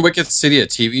 weird. Isn't Wicked City a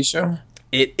TV show?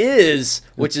 It is,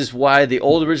 which is why the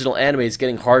old original anime is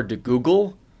getting hard to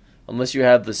Google unless you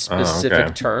have the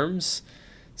specific terms.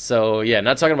 So, yeah,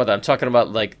 not talking about that. I'm talking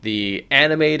about, like, the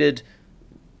animated...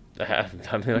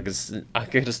 I'm going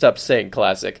to stop saying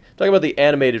classic. I'm talking about the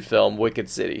animated film Wicked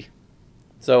City.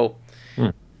 So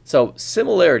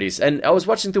similarities. And I was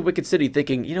watching through Wicked City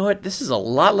thinking, you know what? This is a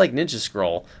lot like Ninja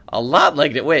Scroll. A lot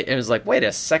like... Wait, and it was like, wait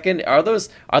a second. Are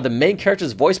the main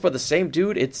characters voiced by the same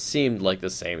dude? It seemed like the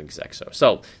same exact show.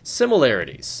 So,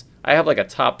 similarities. I have, like, a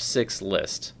top 6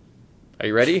 list. Are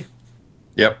you ready?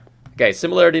 Yep. Okay,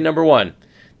 similarity number 1.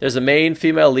 There's a main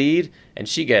female lead, and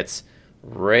she gets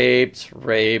raped.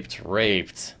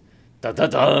 Dun, dun,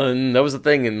 dun. That was the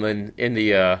thing in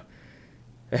the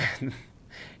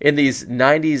in these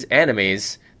 90s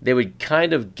animes, they would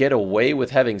kind of get away with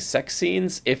having sex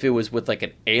scenes if it was with like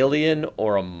an alien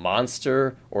or a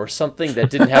monster or something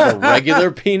that didn't have a regular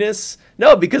penis.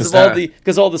 No, because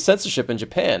of all the censorship in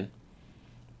Japan.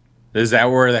 Is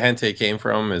that where the hentai came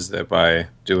from? Is that by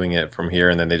doing it from here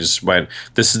and then they just went,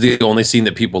 this is the only scene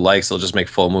that people like, so they'll just make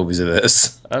full movies of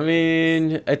this? I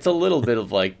mean, it's a little bit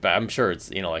of like, I'm sure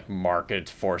it's, like market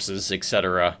forces,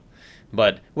 etc.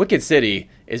 But Wicked City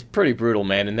is pretty brutal,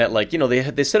 man, in that, like,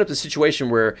 they set up the situation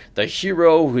where the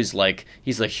hero, who's like,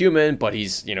 he's a human, but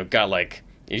he's, got like,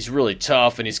 he's really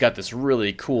tough, and he's got this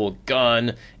really cool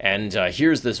gun, and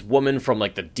here's this woman from,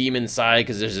 like, the demon side,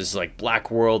 because there's this, like,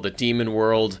 black world, the demon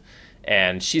world,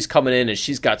 and she's coming in, and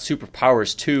she's got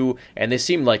superpowers, too, and they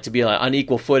seem like to be on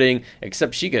equal footing,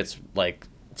 except she gets, like,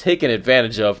 taken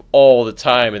advantage of all the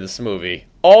time in this movie.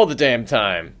 All the damn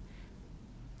time.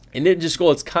 In Ninja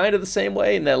Scroll, it's kind of the same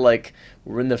way, in that, like,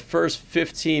 we're in the first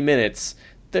 15 minutes,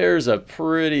 there's a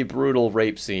pretty brutal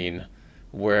rape scene,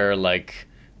 where, like,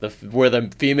 where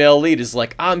the female lead is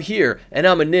like, I'm here, and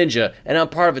I'm a ninja, and I'm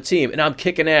part of a team, and I'm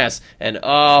kicking ass, and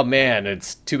oh man,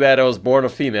 it's too bad I was born a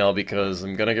female, because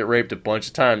I'm gonna get raped a bunch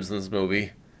of times in this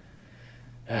movie.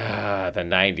 The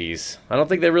 90s. I don't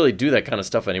think they really do that kind of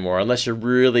stuff anymore, unless you're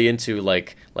really into,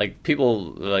 like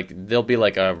people, like, there'll be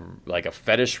like a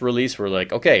fetish release where,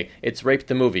 like, okay, it's Rape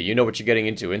the Movie, you know what you're getting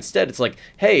into. Instead, it's like,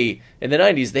 hey, in the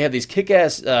 90s, they have these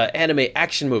kick-ass anime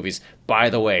action movies. By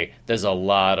the way, there's a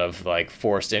lot of, like,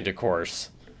 forced intercourse.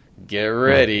 Get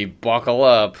ready, buckle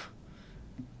up.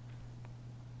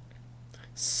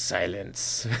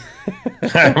 Silence.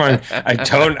 I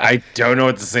don't know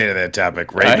what to say to that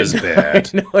topic. Rape is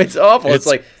bad. No, it's awful. It's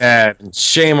like bad.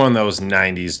 Shame on those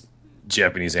 90s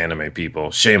Japanese anime people.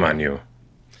 Shame on you.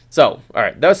 So, all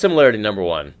right, that was similarity number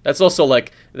one. That's also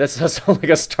like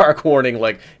a stark warning.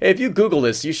 Like, hey, if you Google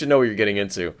this, you should know what you're getting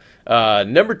into.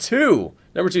 Number two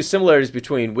similarities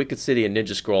between Wicked City and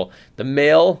Ninja Scroll. The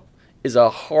male is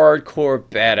a hardcore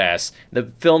badass. The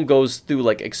film goes through,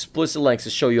 like, explicit lengths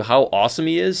to show you how awesome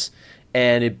he is.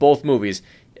 And in both movies,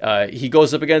 he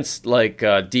goes up against, like,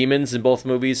 demons in both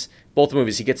movies. Both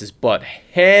movies, he gets his butt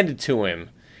handed to him.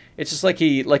 It's just like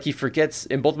he forgets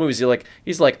in both movies.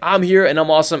 He's like, I'm here and I'm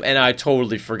awesome, and I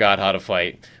totally forgot how to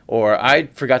fight, or I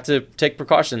forgot to take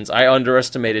precautions. I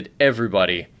underestimated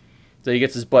everybody. So he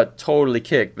gets his butt totally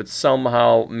kicked, but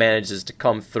somehow manages to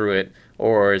come through it,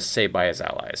 or is saved by his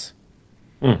allies.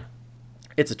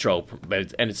 It's a trope,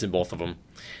 but it's in both of them.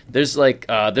 There's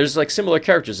similar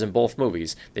characters in both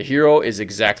movies. The hero is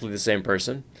exactly the same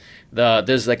person.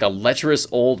 There's like a lecherous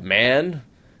old man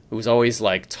who's always,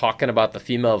 like, talking about the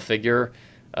female figure,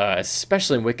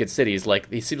 especially in Wicked City.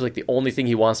 He seems like the only thing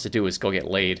he wants to do is go get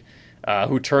laid.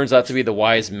 Who turns out to be the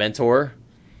wise mentor.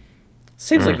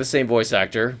 Seems like the same voice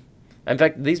actor. In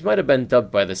fact, these might have been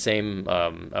dubbed by the same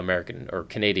American or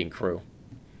Canadian crew.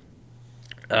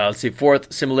 Let's see,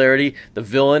 fourth similarity, the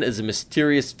villain is a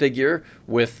mysterious figure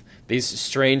with these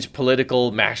strange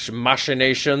political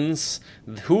machinations.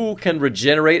 Who can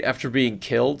regenerate after being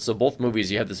killed? So both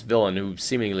movies, you have this villain who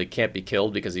seemingly can't be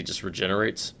killed because he just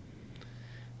regenerates.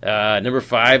 Number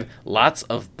five, lots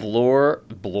of blur.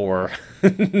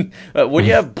 When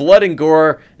you have blood and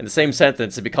gore in the same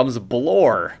sentence, it becomes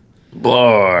blur.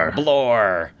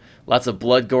 Blur. Lots of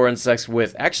blood, gore, and sex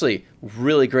with actually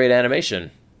really great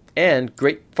animation. And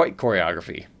great fight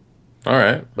choreography. All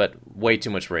right. But way too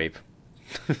much rape.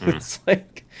 It's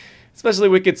like, especially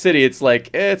Wicked City, it's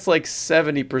like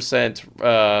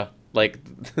 70%,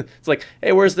 it's like,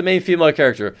 hey, where's the main female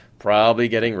character? Probably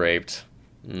getting raped.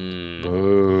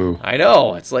 Ooh. I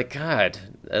know. It's like, God,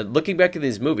 looking back at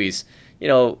these movies,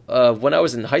 when I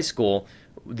was in high school,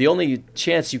 the only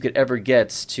chance you could ever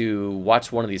get to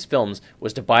watch one of these films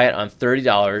was to buy it on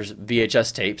 $30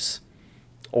 VHS tapes,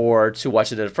 or to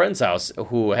watch it at a friend's house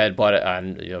who had bought it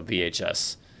on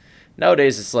VHS.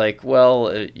 Nowadays, it's like,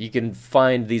 well, you can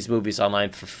find these movies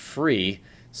online for free,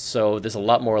 so there's a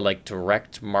lot more, like,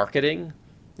 direct marketing.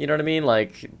 You know what I mean?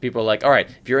 Like, people are like, all right,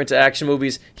 if you're into action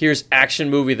movies, here's Action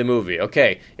Movie the movie.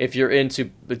 Okay, if you're into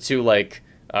like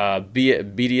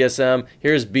BDSM,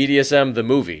 here's BDSM the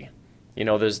movie.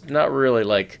 There's not really,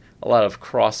 like, a lot of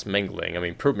cross-mingling. I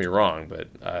mean, prove me wrong, but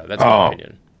that's my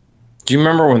opinion. Do you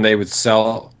remember when they would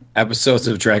sell episodes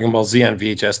of Dragon Ball Z on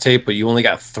VHS tape, but you only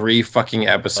got 3 fucking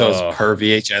episodes per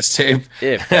VHS tape?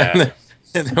 If that.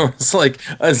 And there was like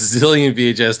a zillion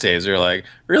VHS tapes. You're like,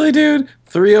 really, dude?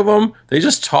 3 of them? They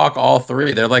just talk all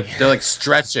 3. They're like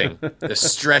stretching. They're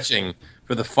stretching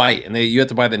for the fight, and you have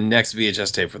to buy the next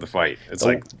VHS tape for the fight. It's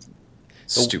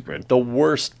stupid. The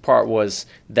worst part was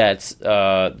that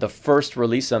the first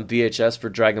release on VHS for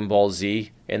Dragon Ball Z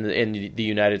in the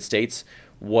United States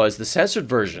was the censored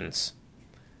versions.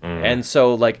 And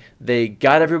so, like, they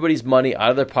got everybody's money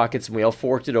out of their pockets, and we all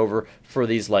forked it over for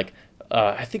these, like,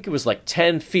 I think it was like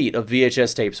 10 feet of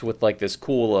VHS tapes with, like, this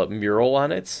cool mural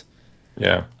on it.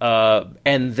 Yeah.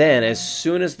 And then, as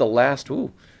soon as the last...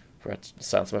 Ooh, forgot to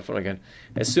silence my phone again.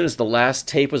 As soon as the last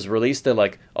tape was released, they're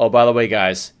like, oh, by the way,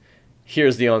 guys,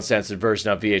 here's the uncensored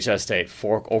version of VHS tape.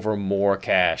 Fork over more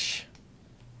cash.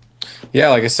 Yeah,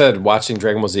 like I said, watching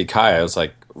Dragon Ball Z Kai, I was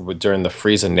like, during the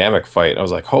Frieza Namek fight, I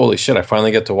was like, holy shit, I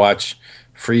finally get to watch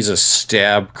Frieza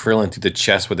stab Krillin through the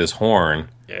chest with his horn.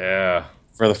 Yeah.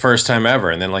 For the first time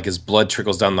ever. And then, like, his blood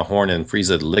trickles down the horn and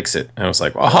Frieza licks it. And I was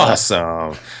like,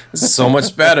 awesome. This is so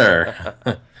much better.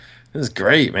 This is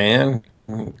great, man.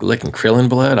 Licking Krillin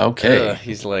blood? Okay.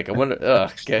 He's like, I wonder...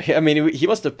 okay. I mean, he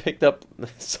must have picked up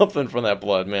something from that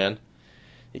blood, man.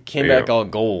 It came back all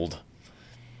gold.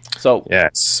 So...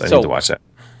 Yes, I need to watch that.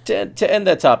 To end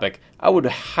that topic, I would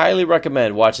highly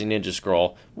recommend watching Ninja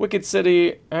Scroll. Wicked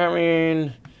City, I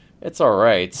mean, it's all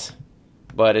right,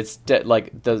 but it's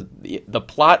like the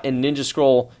plot in Ninja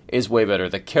Scroll is way better.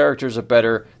 The characters are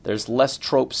better. There's less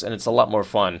tropes, and it's a lot more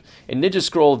fun. In Ninja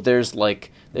Scroll, there's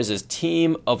this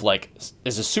team of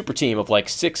there's a super team of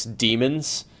 6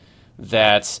 demons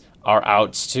that are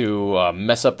out to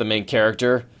mess up the main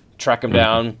character, track him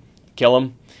down, kill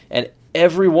him, and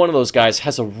every one of those guys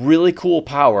has a really cool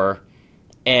power,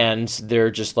 and they're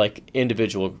just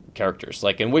individual characters.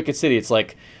 Like in Wicked City, it's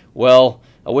like, well,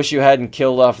 I wish you hadn't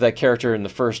killed off that character in the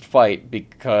first fight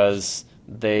because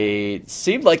they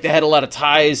seemed like they had a lot of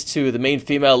ties to the main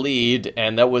female lead,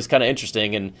 and that was kind of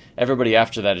interesting, and everybody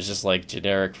after that is just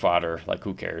generic fodder. Like,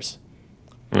 who cares?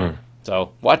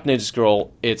 So, watch Ninja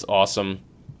Scroll. It's awesome.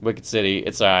 Wicked City,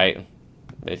 it's alright.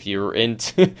 If you're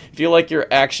if you like your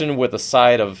action with a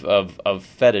side of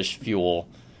fetish fuel,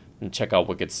 then check out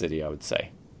Wicked City, I would say.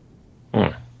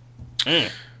 All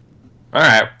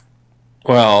right.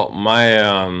 Well,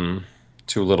 my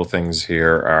 2 little things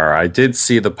here are: I did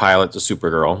see the pilot to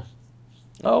Supergirl.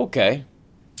 Oh, okay.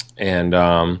 And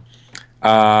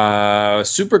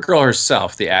Supergirl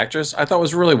herself, the actress, I thought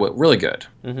was really good.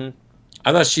 Mm-hmm.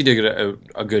 I thought she did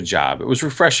a good job. It was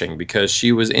refreshing because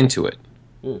she was into it.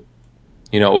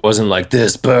 You know, it wasn't like,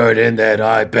 this burden that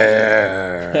I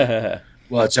bear.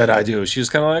 What should I do? She was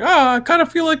kind of like, I kind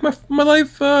of feel like my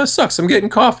life sucks. I'm getting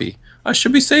coffee. I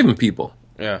should be saving people.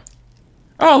 Yeah.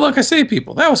 Oh, look, I saved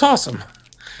people. That was awesome.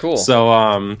 Cool.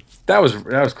 So that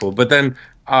was cool. But then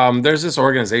there's this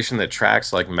organization that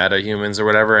tracks meta-humans or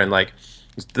whatever, and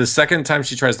the second time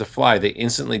she tries to fly, they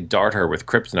instantly dart her with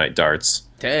kryptonite darts.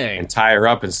 Dang. And tie her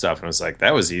up and stuff. And I was like,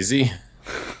 that was easy.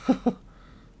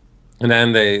 And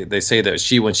then they say that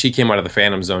when she came out of the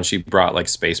Phantom Zone, she brought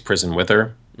space prison with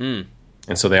her. And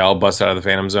so they all bust out of the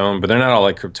Phantom Zone, but they're not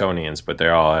all Kryptonians, but they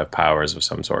all have powers of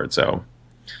some sort. So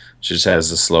she just has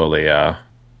to slowly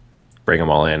bring them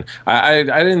all in. I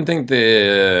didn't think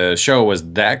the show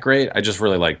was that great. I just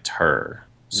really liked her.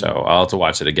 So I'll have to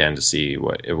watch it again to see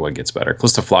what gets better.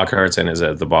 Calista Flockhart's in as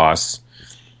the boss.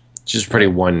 She's pretty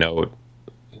one-note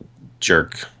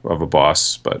jerk of a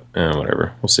boss, but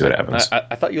whatever. We'll see what happens.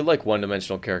 I thought you liked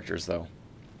one-dimensional characters, though.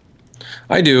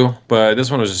 I do, but this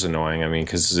one was just annoying. I mean,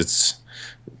 because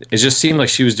it just seemed like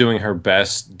she was doing her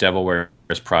best Devil Wears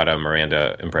Prada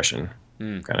Miranda impression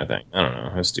kind of thing. I don't know.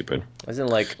 It was stupid. Isn't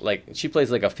like she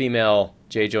plays a female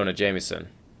J. Jonah Jameson?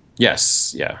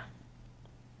 Yes, yeah.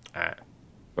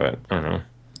 But I don't know.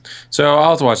 So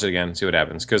I'll have to watch it again, see what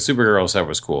happens. Because Supergirl stuff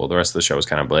was cool. The rest of the show was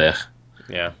kind of bleh.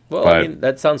 Yeah. Well, I mean,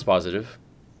 that sounds positive.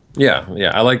 Yeah.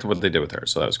 I liked what they did with her,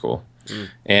 so that was cool.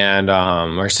 And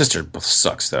her sister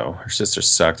sucks, though. Her sister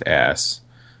sucked ass.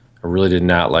 I really did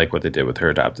not like what they did with her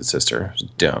adopted sister. It was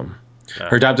dumb.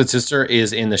 Her adopted sister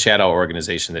is in the Shadow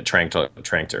organization that tranked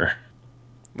her.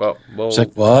 Well, she's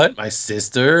like, what? My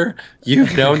sister?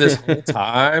 You've known this whole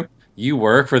time? You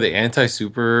work for the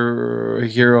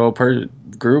anti-superhero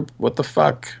group? What the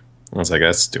fuck? I was like,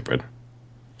 that's stupid.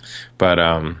 But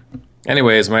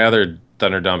anyways, my other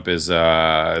thunder dump is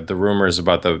the rumors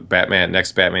about the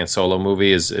next Batman solo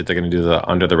movie. Is they're going to do the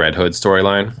Under the Red Hood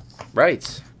storyline.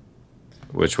 Right.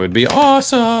 Which would be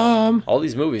awesome. All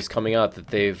these movies coming out that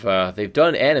they've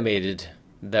done animated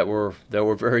that were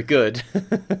very good.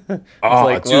 Dude,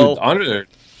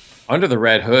 Under the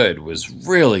Red Hood was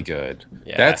really good.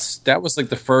 Yeah. That was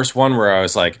the first one where I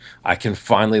was like, I can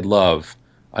finally love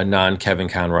a non-Kevin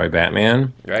Conroy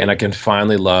Batman, right, and I can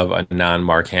finally love a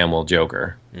non-Mark Hamill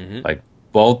Joker.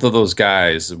 Both of those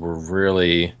guys were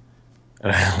really...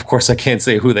 And of course, I can't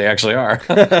say who they actually are.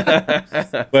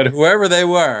 But whoever they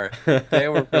were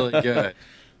really good.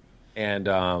 And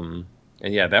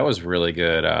And yeah, that was really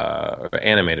good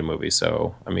animated movie.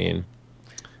 So I mean,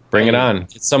 bring it on.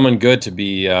 It's someone good to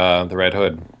be the Red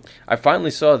Hood. I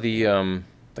finally saw the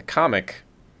comic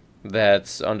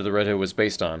that's Under the Red Hood was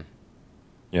based on.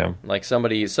 Yeah. Like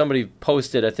somebody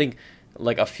posted, I think,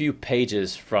 like a few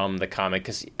pages from the comic,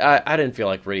 because I didn't feel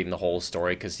like reading the whole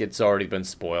story because it's already been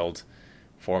spoiled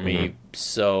for me.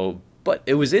 So, but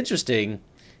it was interesting.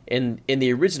 In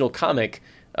the original comic,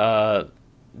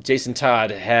 Jason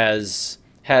Todd has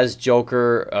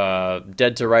Joker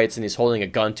dead to rights, and he's holding a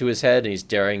gun to his head, and he's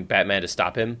daring Batman to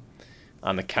stop him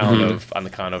on the count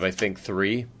of I think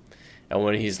 3. And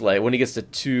when he gets to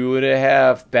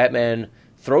 2.5, Batman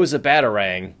throws a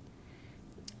batarang,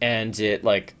 and it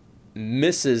like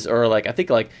misses, or like I think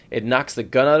like it knocks the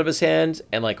gun out of his hand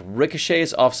and like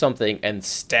ricochets off something and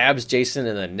stabs Jason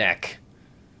in the neck,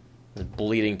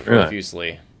 bleeding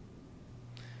profusely.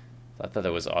 I thought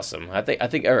that was awesome. I think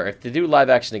if they do live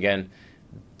action again,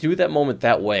 do that moment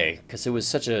that way, because it was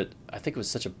such a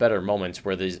better moment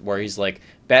where he's like,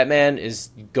 Batman is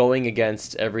going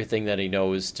against everything that he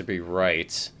knows to be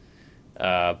right,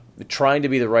 trying to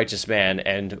be the righteous man,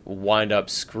 and wind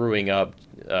up screwing up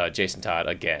Jason Todd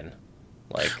again.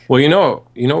 Like, well, you know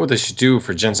what they should do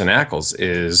for Jensen Ackles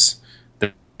is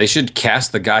that they should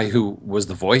cast the guy who was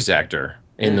the voice actor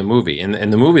in the movie. In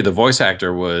the movie, the voice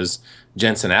actor was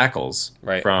Jensen Ackles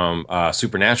from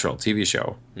Supernatural TV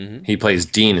show. He plays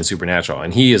Dean in Supernatural,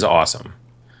 and he is awesome.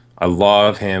 I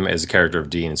love him as a character of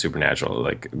Dean in Supernatural.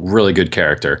 Like, really good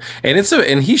character,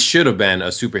 and he should have been a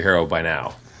superhero by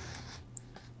now.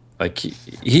 Like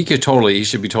he should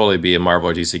totally be a Marvel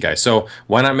or DC guy. So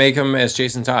why not make him as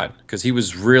Jason Todd? Because he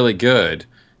was really good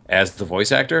as the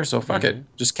voice actor. So fuck it,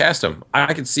 just cast him.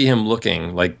 I could see him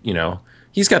looking like,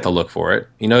 he's got the look for it.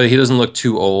 He doesn't look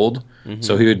too old,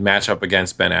 so he would match up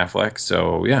against Ben Affleck.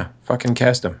 So yeah, fucking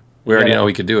cast him. We already know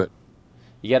he could do it.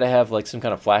 You got to have like some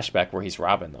kind of flashback where he's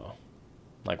Robin, though.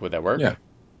 Like, would that work? Yeah.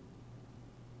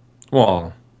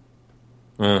 Well,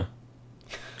 I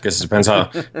guess it depends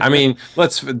how. I mean,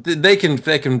 they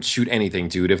can shoot anything,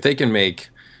 dude. If they can make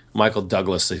Michael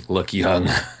Douglas look young,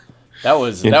 that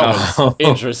was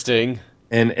interesting.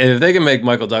 And if they can make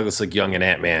Michael Douglas look young in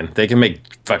Ant-Man, they can make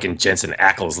fucking Jensen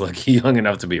Ackles look young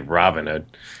enough to be Robin Hood.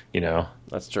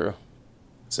 That's true.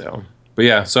 So, but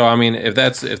yeah. So I mean, if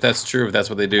that's true, if that's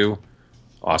what they do,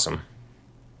 awesome.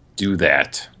 Do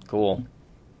that. Cool.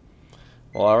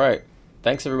 Well, all right.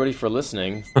 Thanks, everybody, for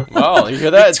listening. Wow, you hear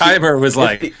that? The timer was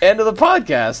like... the end of the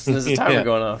podcast. There's a timer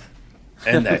going off.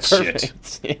 End that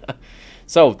shit. Yeah.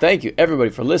 So, thank you,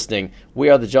 everybody, for listening. We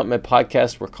are the Jumpman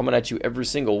Podcast. We're coming at you every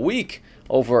single week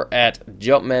over at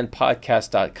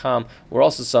jumpmanpodcast.com. We're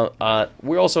also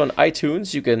on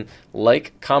iTunes. You can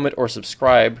like, comment, or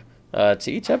subscribe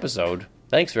to each episode.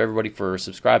 Thanks for everybody for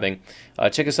subscribing.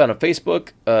 Check us out on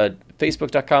Facebook,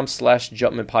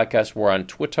 facebook.com/Jumpman Podcast. We're on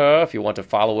Twitter. If you want to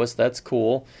follow us, that's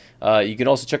cool. You can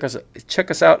also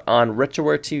check us out on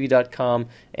RetrowareTV.com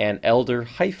and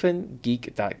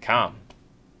Elder-Geek.com.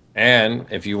 And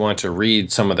if you want to read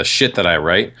some of the shit that I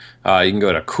write, you can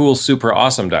go to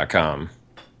CoolSuperAwesome.com,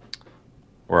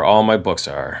 where all my books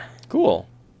are. Cool.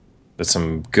 With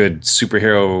some good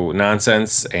superhero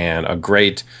nonsense and a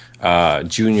great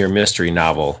junior mystery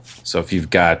novel. So if you've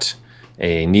got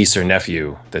a niece or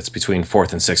nephew that's between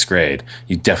 4th and 6th grade,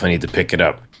 you definitely need to pick it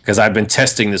up. Because I've been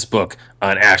testing this book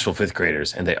on actual 5th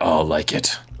graders, and they all like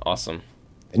it. Awesome.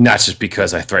 Not just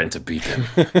because I threatened to beat them.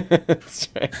 That's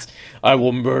right. I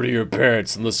will murder your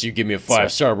parents unless you give me a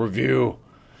 5-star review.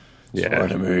 Yeah. Swear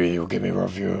to me, you'll give me a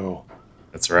review.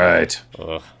 That's right.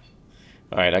 Ugh.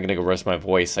 All right, I'm going to go rest my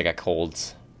voice. I got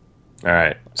colds. All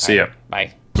right. See ya.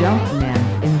 Bye.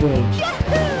 Jumpman engaged.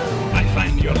 I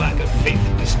find your lack of faith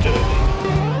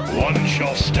disturbing. One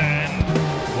shall stand,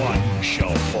 one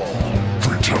shall fall.